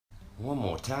One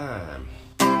more time.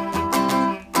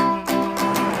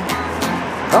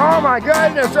 Oh my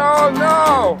goodness, oh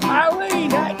no! Eileen,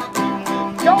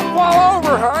 don't fall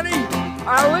over, honey!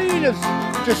 Eileen is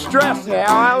distressed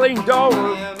now. Eileen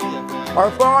Dover,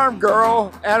 our farm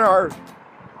girl at our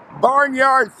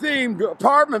barnyard themed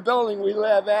apartment building we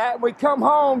live at. We come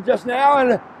home just now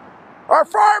and our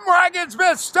farm wagon's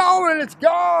been stolen. It's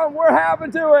gone. What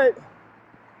happened to it?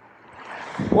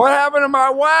 What happened to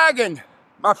my wagon?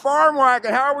 My farm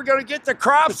wagon. How are we going to get the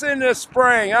crops in this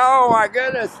spring? Oh my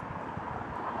goodness.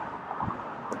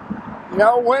 You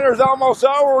know, winter's almost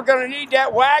over. We're going to need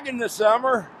that wagon this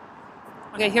summer.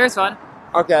 Okay, here's one.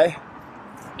 Okay.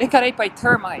 It got ate by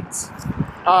termites.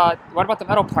 What about the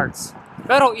metal parts?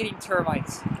 Metal-eating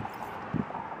termites.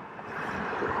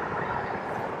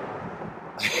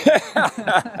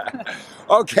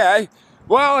 Okay.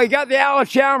 Well, he got the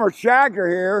Alice Chalmers tractor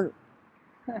here.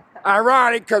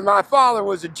 Ironic, because my father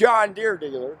was a John Deere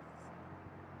dealer.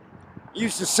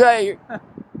 Used to say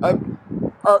a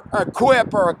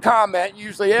quip or a comment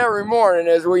usually every morning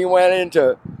as we went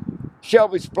into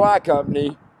Shelby Supply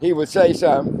Company. He would say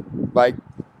something like,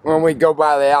 when we go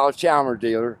by the Alice Chalmers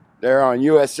dealer, they're on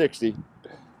US 60,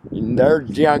 in their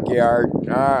junkyard,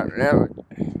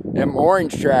 them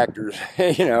orange tractors.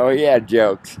 You know, he had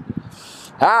jokes.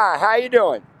 Hi, how you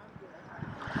doing?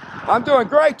 I'm doing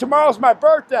great. Tomorrow's my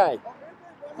birthday.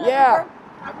 Yeah.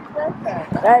 Happy birthday.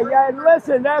 Hey, yeah,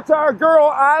 listen, that's our girl,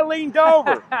 Eileen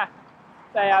Dover.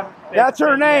 That's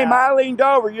her name, Eileen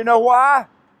Dover. You know why?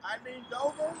 Eileen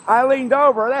Dover? Eileen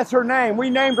Dover, that's her name. We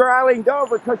named her Eileen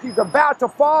Dover because she's about to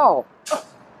fall.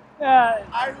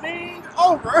 Eileen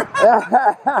over.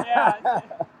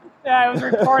 Yeah, it was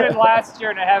recorded last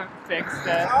year and I haven't fixed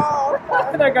it. Oh,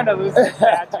 okay. They're going to lose the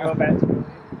statue eventually.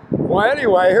 Well,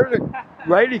 anyway, here's a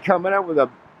lady coming up with a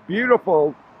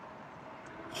beautiful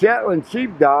Shetland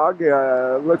sheepdog.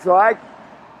 Looks like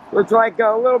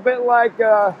a little bit like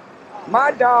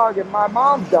my dog and my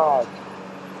mom's dog,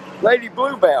 Lady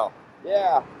Bluebell.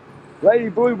 Yeah, Lady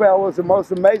Bluebell was the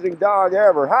most amazing dog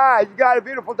ever. Hi, you got a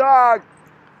beautiful dog.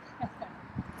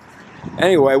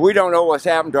 Anyway, we don't know what's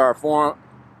happened to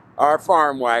our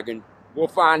farm wagon. We'll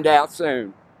find out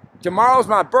soon. Tomorrow's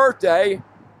my birthday,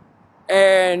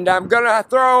 and I'm gonna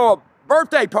throw a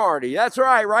birthday party. That's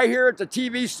right here at the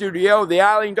TV studio, the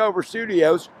Eileen Dover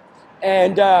Studios,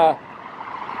 and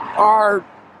our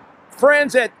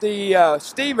friends at the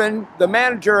Stephen, the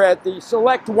manager at the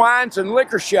Select Wines and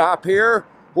Liquor Shop here,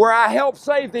 where I helped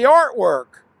save the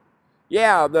artwork.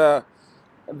 Yeah, the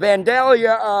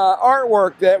Vandalia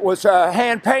artwork that was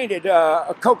hand-painted,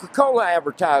 a Coca-Cola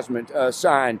advertisement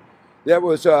sign that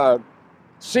was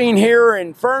seen here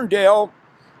in Ferndale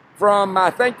from, I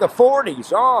think, the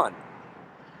 40s on.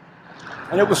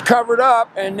 And it was covered up,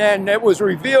 and then it was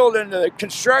revealed in the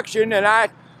construction, and I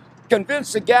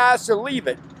convinced the guys to leave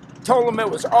it. Told them it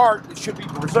was art that should be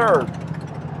preserved.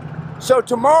 So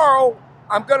tomorrow,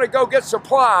 I'm going to go get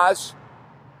supplies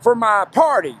for my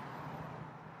party.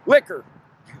 Liquor.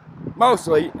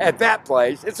 Mostly at that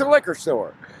place. It's a liquor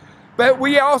store. But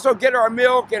we also get our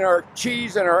milk and our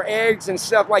cheese and our eggs and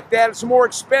stuff like that. It's more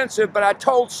expensive, but I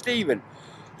told Stephen,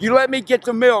 you let me get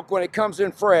the milk when it comes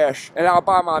in fresh, and I'll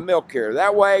buy my milk here.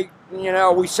 That way, you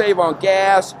know, we save on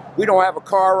gas. We don't have a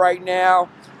car right now.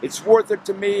 It's worth it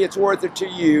to me. It's worth it to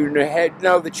you. And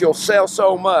know that you'll sell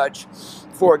so much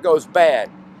before it goes bad.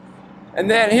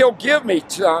 And then he'll give me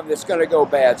some that's going to go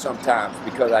bad sometimes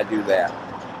because I do that.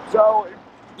 So,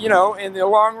 you know, in the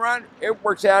long run, it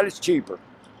works out. It's cheaper.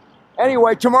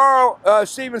 Anyway, tomorrow,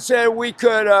 Stephen said we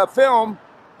could film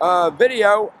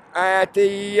video at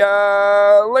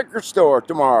the liquor store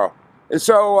tomorrow. And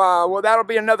so, well, that'll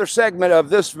be another segment of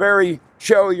this very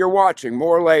show you're watching.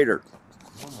 More later.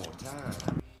 One more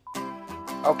time.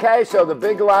 Okay, so the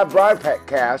big live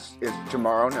broadcast is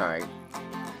tomorrow night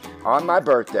on my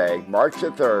birthday, March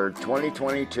the 3rd,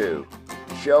 2022.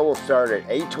 The show will start at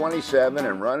 8:27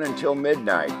 and run until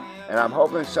midnight. And I'm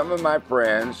hoping some of my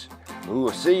friends who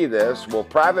will see this will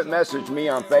private message me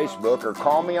on Facebook or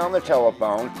call me on the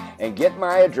telephone and get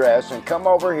my address and come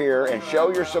over here and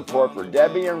show your support for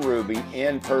Debbie and Ruby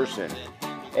in person.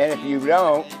 And if you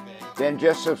don't, then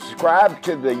just subscribe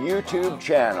to the YouTube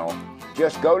channel.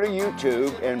 Just go to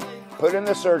YouTube and put in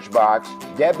the search box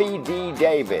Debbie D.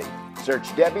 David.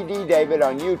 Search Debbie D. David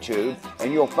on YouTube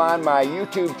and you'll find my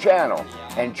YouTube channel.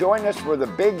 And join us for the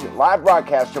big live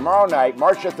broadcast tomorrow night,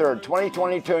 March the 3rd,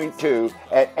 2022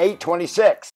 at 8:26.